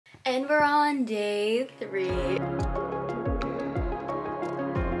And we're on day 3.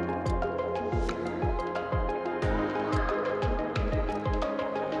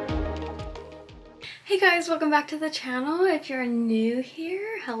 Hey guys, welcome back to the channel. If you're new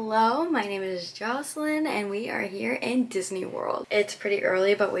here, hello, my name is Jocelyn and we are here in Disney World. It's pretty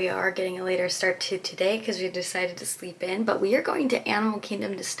early, but we are getting a later start to today because we decided to sleep in, but we are going to Animal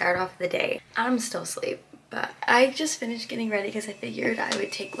Kingdom to start off the day. I'm still asleep. But I just finished getting ready because I figured I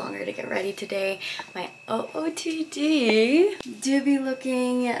would take longer to get ready today. My OOTD do be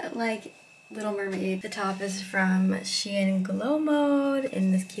looking like Little Mermaid. The top is from Shein Glow Mode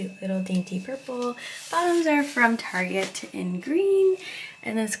in this cute little dainty purple. Bottoms are from Target in green.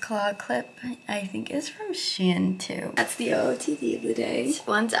 And this claw clip, I think, is from Shein too. That's the OOTD of the day.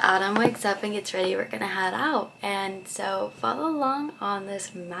 Once Adam wakes up and gets ready, we're gonna head out. And so follow along on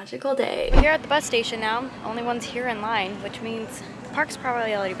this magical day. We're here at the bus station now. Only ones here in line, which means the park's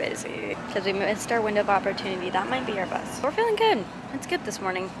probably already busy because we missed our window of opportunity. That might be our bus. We're feeling good. It's good this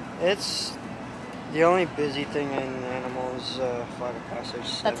morning. It's the only busy thing in Animals Flight of Passage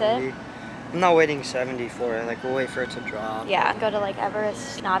 70. That's it? I'm not waiting 70 for it. Like, we'll wait for it to drop. Yeah, go to like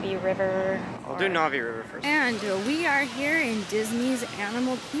Everest, Navi River. I'll do Navi River first. And we are here in Disney's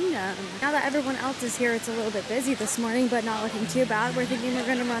Animal Kingdom. Now that everyone else is here, it's a little bit busy this morning, but not looking too bad. We're thinking we're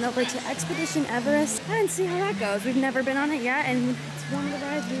gonna run over to Expedition Everest and see how that goes. We've never been on it yet, and it's one of the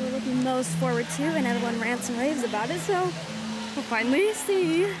rides we were looking most forward to, and everyone rants and raves about it, so we'll finally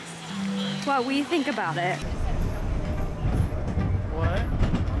see what we think about it. What?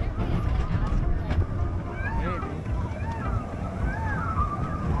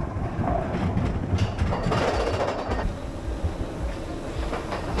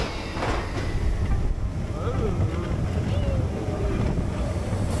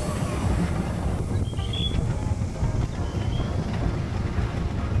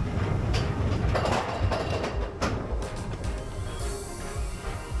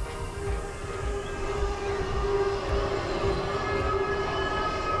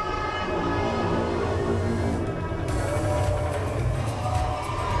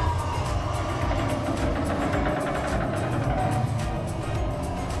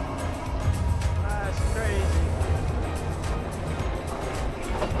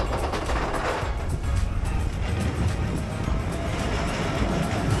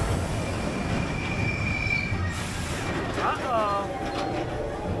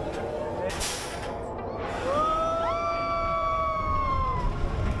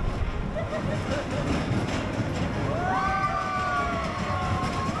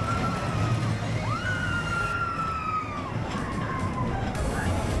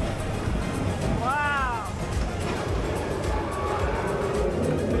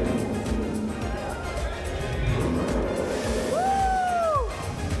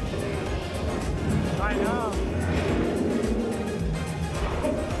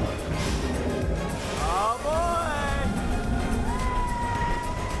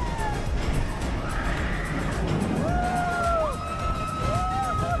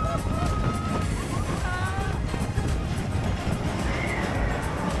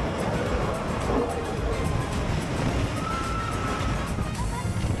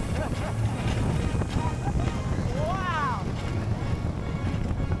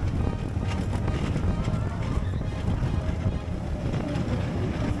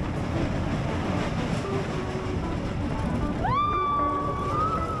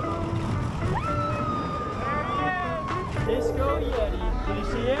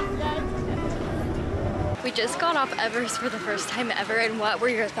 We just got off Everest for the first time ever, and what were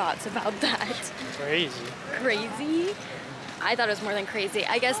your thoughts about that? Crazy. Crazy? I thought it was more than crazy.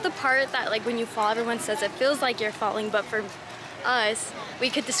 I guess the part that like when you fall, everyone says it feels like you're falling, but for us, we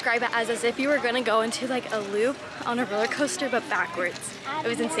could describe it as if you were gonna go into like a loop on a roller coaster, but backwards. It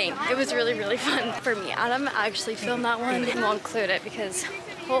was insane. It was really, really fun for me. Adam actually filmed that one. We'll include it because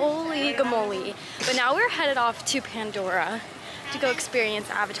holy gamoly. But now we're headed off to Pandora to go experience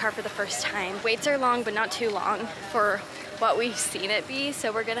Avatar for the first time. Waits are long, but not too long for what we've seen it be.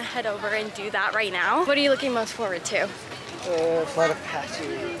 So we're gonna head over and do that right now. What are you looking most forward to? Flight of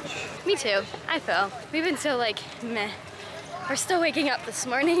Passage. Me too, I feel. We've been so like, meh. We're still waking up this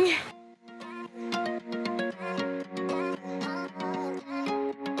morning.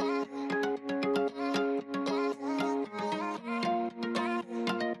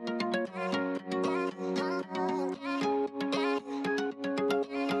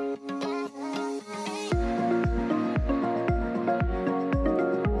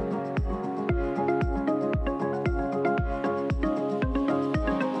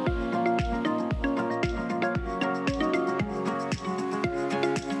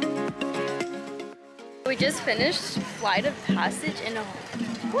 We just finished Flight of Passage in a...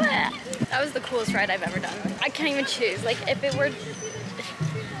 What? That was the coolest ride I've ever done. I can't even choose. Like, if it were...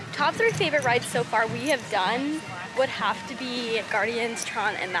 Top 3 favorite rides so far we have done would have to be Guardians,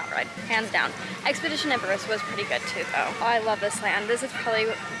 Tron, and that ride. Hands down. Expedition Everest was pretty good too, though. Oh, I love this land. This is probably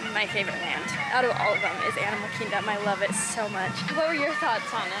my favorite land. Out of all of them is Animal Kingdom. I love it so much. What were your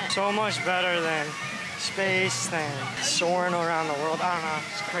thoughts on it? So much better than space, than soaring around the world. I don't know,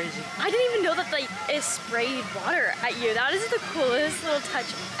 it's crazy. I didn't even know that like it sprayed water at you. That is the coolest little touch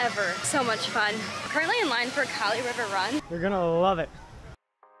ever. So much fun. Currently in line for Kali River Run. You're gonna love it.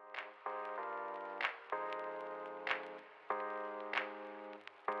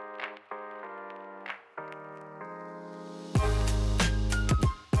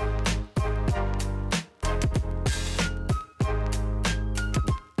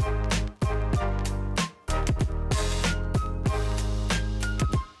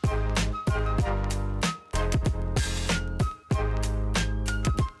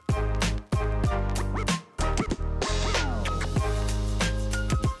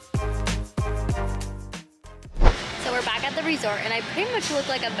 We're back at the resort and I pretty much look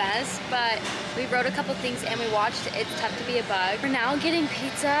like a mess, but we wrote a couple things and we watched It's Tough to Be a Bug. We're now getting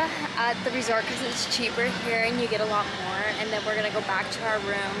pizza at the resort because it's cheaper here and you get a lot more, and then we're gonna go back to our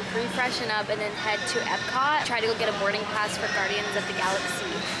room, refreshen up, and then head to Epcot, try to go get a boarding pass for Guardians of the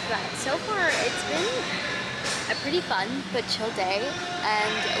Galaxy. But so far it's been a pretty fun but chill day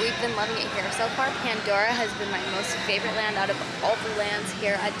and we've been loving it here. So far Pandora has been my most favorite land out of all the lands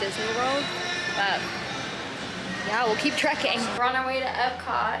here at Disney World. But yeah, we'll keep trekking. We're on our way to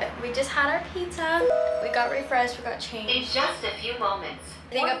Epcot. We just had our pizza. We got refreshed, we got changed. In just a few moments.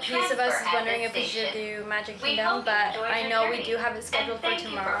 I think a piece of us is wondering if we should do Magic Kingdom, but I know we do have it scheduled for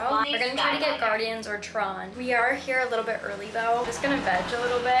tomorrow. We're gonna try to get Guardians or Tron. We are here a little bit early though. Just gonna veg a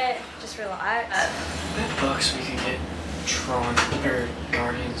little bit, just relax. $100 we could get Tron or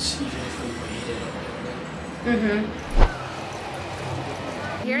Guardians even if we waited.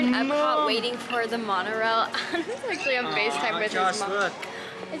 Here in Epcot waiting for the monorail. I'm actually on FaceTime with his mom. Look.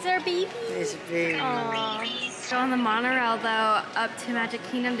 Is there a baby? It's big. Aww. Go on the monorail though up to Magic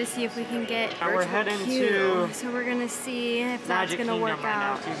Kingdom to see if we can get We're heading to so we're gonna see if that's Magic gonna work Kingdom right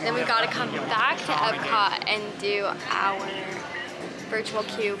now, out. so you can Then we get gotta like come your back to vomiting. Epcot and do our virtual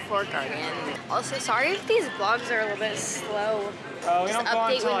queue for Guardians. Also, sorry if these vlogs are a little bit slow. Oh, we Just don't go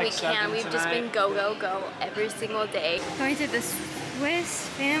update until when like we can. 7 We've just tonight. been go, go, go every single day. Going to the Swiss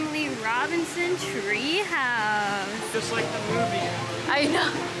Family Robinson Treehouse. Just like the movie. I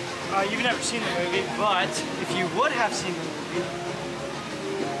know. You've never seen the movie, but if you would have seen the movie,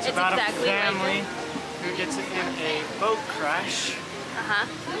 it's about exactly a like family it. who gets in a boat crash,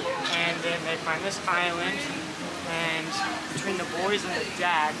 and then they find this island, and between the boys and the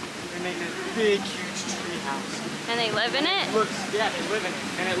dad, they make this big, huge tree house. And they live in it? Yeah, they live in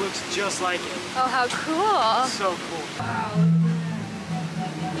it, and it looks just like it. Oh, how cool. So cool.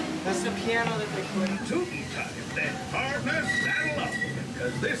 That's the piano that they play. Tootin' time then, partner, saddle up,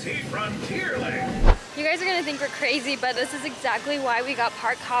 because this heat Frontierland. You guys are gonna think we're crazy, but this is exactly why we got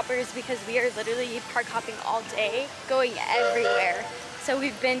park hoppers, because we are literally park hopping all day, going everywhere. So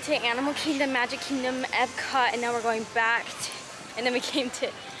we've been to Animal Kingdom, Magic Kingdom, Epcot, and now we're going back to, and then we came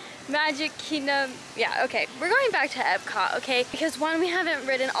to Magic Kingdom. Yeah, okay, we're going back to Epcot, okay? Because one, we haven't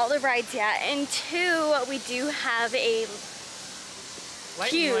ridden all the rides yet, and two, we do have a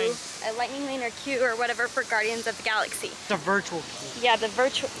queue, a lightning lane or queue or whatever for Guardians of the Galaxy. The virtual queue. Yeah, the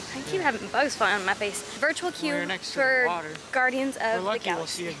virtual, I keep having bugs flying on my face. Virtual queue We're next to for the water. Guardians We're of the lucky we'll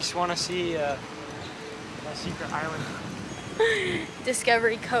Galaxy. see. Just want to see a secret island.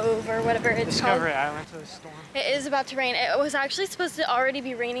 Discovery Cove or whatever it's Discovery called. Island to the storm. It is about to rain. It was actually supposed to already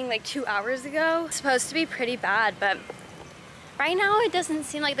be raining like 2 hours ago. It's supposed to be pretty bad, but right now it doesn't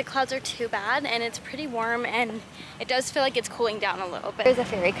seem like the clouds are too bad and it's pretty warm and it does feel like it's cooling down a little bit. There's a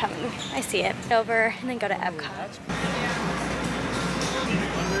ferry coming. I see it. Over and then go to Epcot.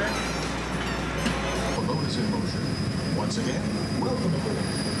 The boat is in motion. Once again, welcome aboard.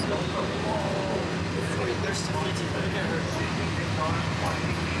 There's Tahiti, but it never.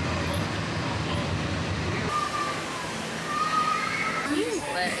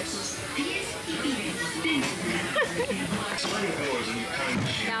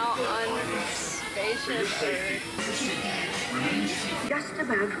 Now on Spaceship Earth. Just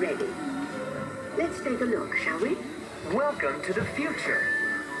about ready. Let's take a look, shall we? Welcome to the future.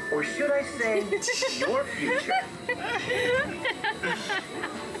 Or should I say, your future.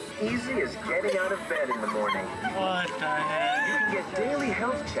 easy as getting out of bed in the morning. What the heck? You can get daily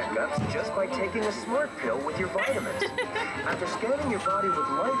health checkups just by taking a smart pill with your vitamins. After scanning your body with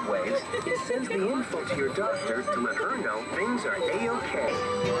light waves, it sends the info to your doctor to let her know things are A-OK.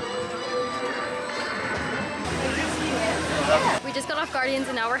 We just got off Guardians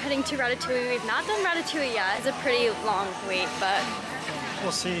and now we're heading to Ratatouille. We've not done Ratatouille yet. It's a pretty long wait, but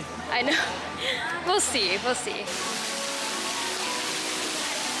We'll see. I know. We'll see. We'll see.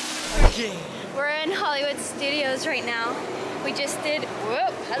 Okay. We're in Hollywood Studios right now. We just did,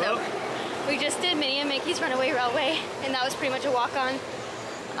 whoop, hello. We just did Minnie and Mickey's Runaway Railway, and that was pretty much a walk-on.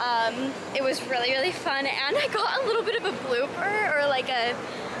 It was really, really fun, and I got a little bit of a blooper, or like a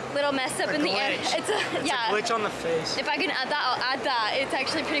little mess up in the end. It's a glitch on the face. If I can add that, I'll add that. It's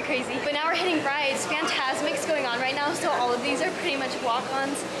actually pretty crazy. But now we're hitting rides. Fantasmic's going on right now, so all of these are pretty much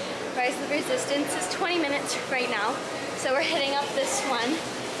walk-ons. Rise of the Resistance is 20 minutes right now, so we're hitting up this one.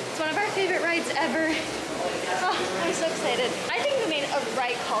 It's one of our favorite rides ever. Oh, I'm so excited. I think we made a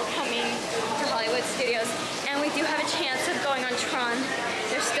right call coming to Hollywood Studios, and we do have a chance of going on Tron.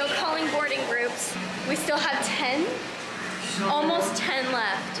 They're still calling boarding groups. We still have 10, almost 10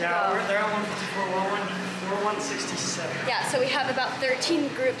 left. Yeah, they're at 154, we're 167. Yeah, so we have about 13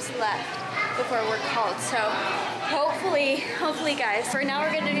 groups left before we're called. So hopefully guys, for now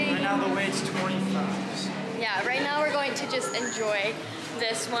we're gonna be... Right now the weight's 25. Yeah, right now we're going to just enjoy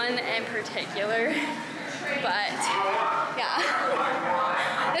this one in particular. But yeah,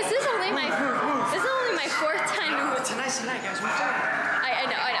 this is only my fourth time. It's a nice night, guys. We've done it. I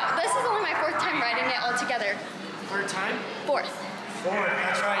know. This is only my fourth time riding it all together. Third time? Fourth.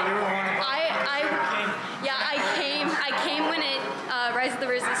 That's right. You were one of them. I came when it Rise of the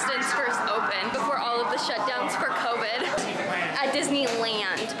Resistance first opened, before all of the shutdowns for COVID at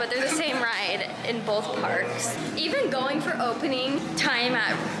Disneyland. But they're the same ride in both parks. Even going for opening time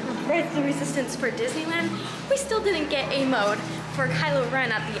at Rise of the Resistance for Disneyland, we still didn't get a mode for Kylo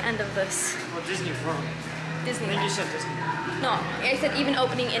Ren at the end of this. Well, Disney World. Disneyland. I think you said Disney. No, I said even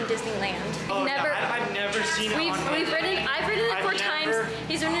opening in Disneyland. Oh, never. Yeah, I've never seen it. I've ridden it 4 times.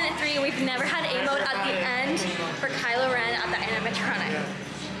 He's ridden it 3. We've never had a mode at the end for Kylo Ren at the animatronic. Yeah.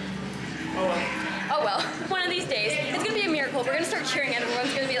 Oh well. Oh well. One of these days, it's gonna be a miracle. We're gonna start cheering and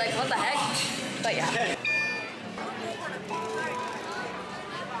everyone's gonna be like, what the heck? But yeah.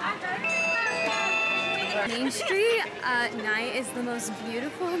 Main Street at night is the most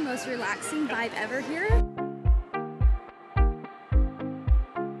beautiful, most relaxing vibe ever here.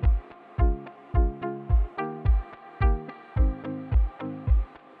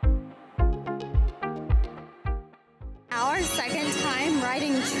 Our second time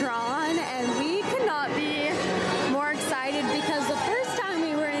riding Tron, and we could not be more excited because the first time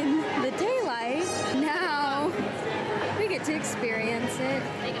we were in the daylight, now we get to experience it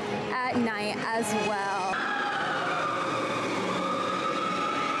at night as well.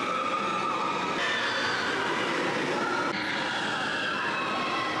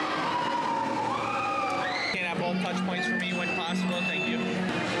 Can have all touch points for me when possible. Thank you.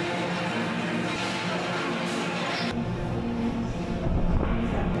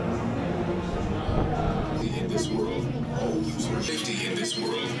 In this world, all users safety in this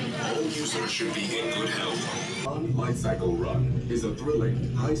world, all users should be in good health. Light Cycle Run is a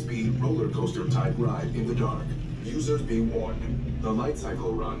thrilling, high-speed roller coaster type ride in the dark. Users be warned. The Light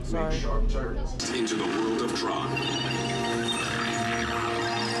Cycle Run makes sharp turns into the world of Tron.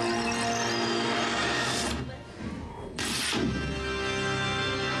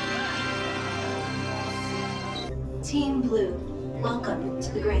 Team Blue, welcome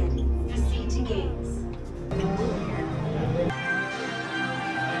to the grid. Proceed to gates.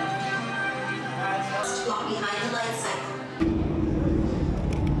 Walk behind the light cycle.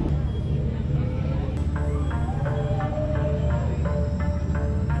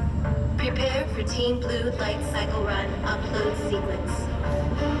 Prepare for Team Blue Light Cycle Run upload sequence.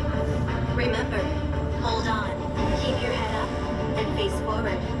 Remember, hold on, keep your head up, and face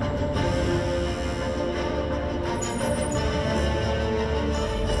forward.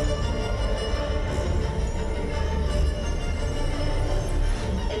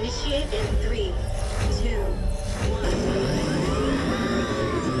 Initiate in 3, 2, 1.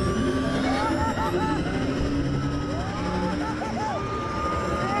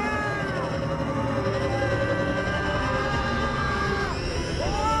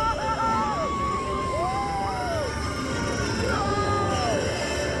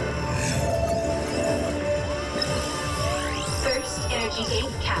 First energy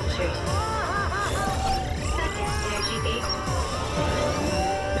gate captured. Second energy gate.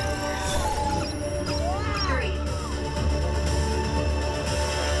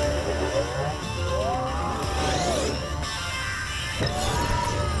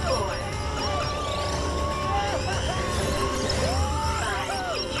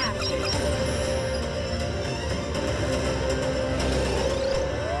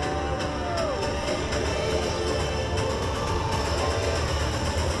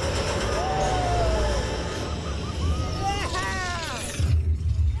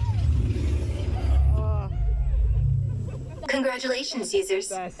 Congratulations,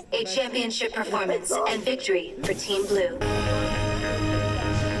 users. A championship performance and victory for Team Blue.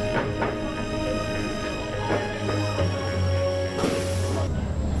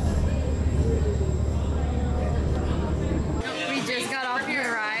 We just got off your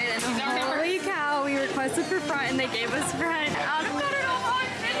ride and holy cow, we requested for front and they gave us front. That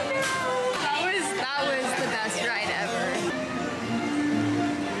was the best ride ever.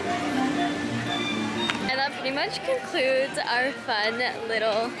 And that pretty much concludes our fun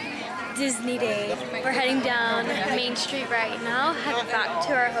little Disney day. We're heading down Main Street right now, heading back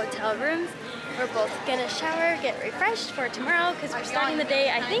to our hotel rooms. We're both gonna shower, get refreshed for tomorrow because we're starting the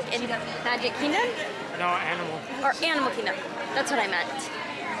day, I think, in Magic Kingdom? No, Animal. Or Animal Kingdom. That's what I meant.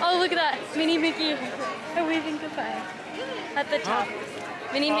 Oh, look at that. Minnie Mickey are waving goodbye at the top.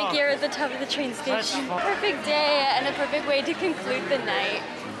 Minnie and Mickey are at the top of the train station. Perfect day and a perfect way to conclude the night.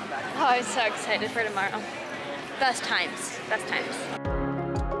 Oh, I'm so excited for tomorrow. Best times. Best times.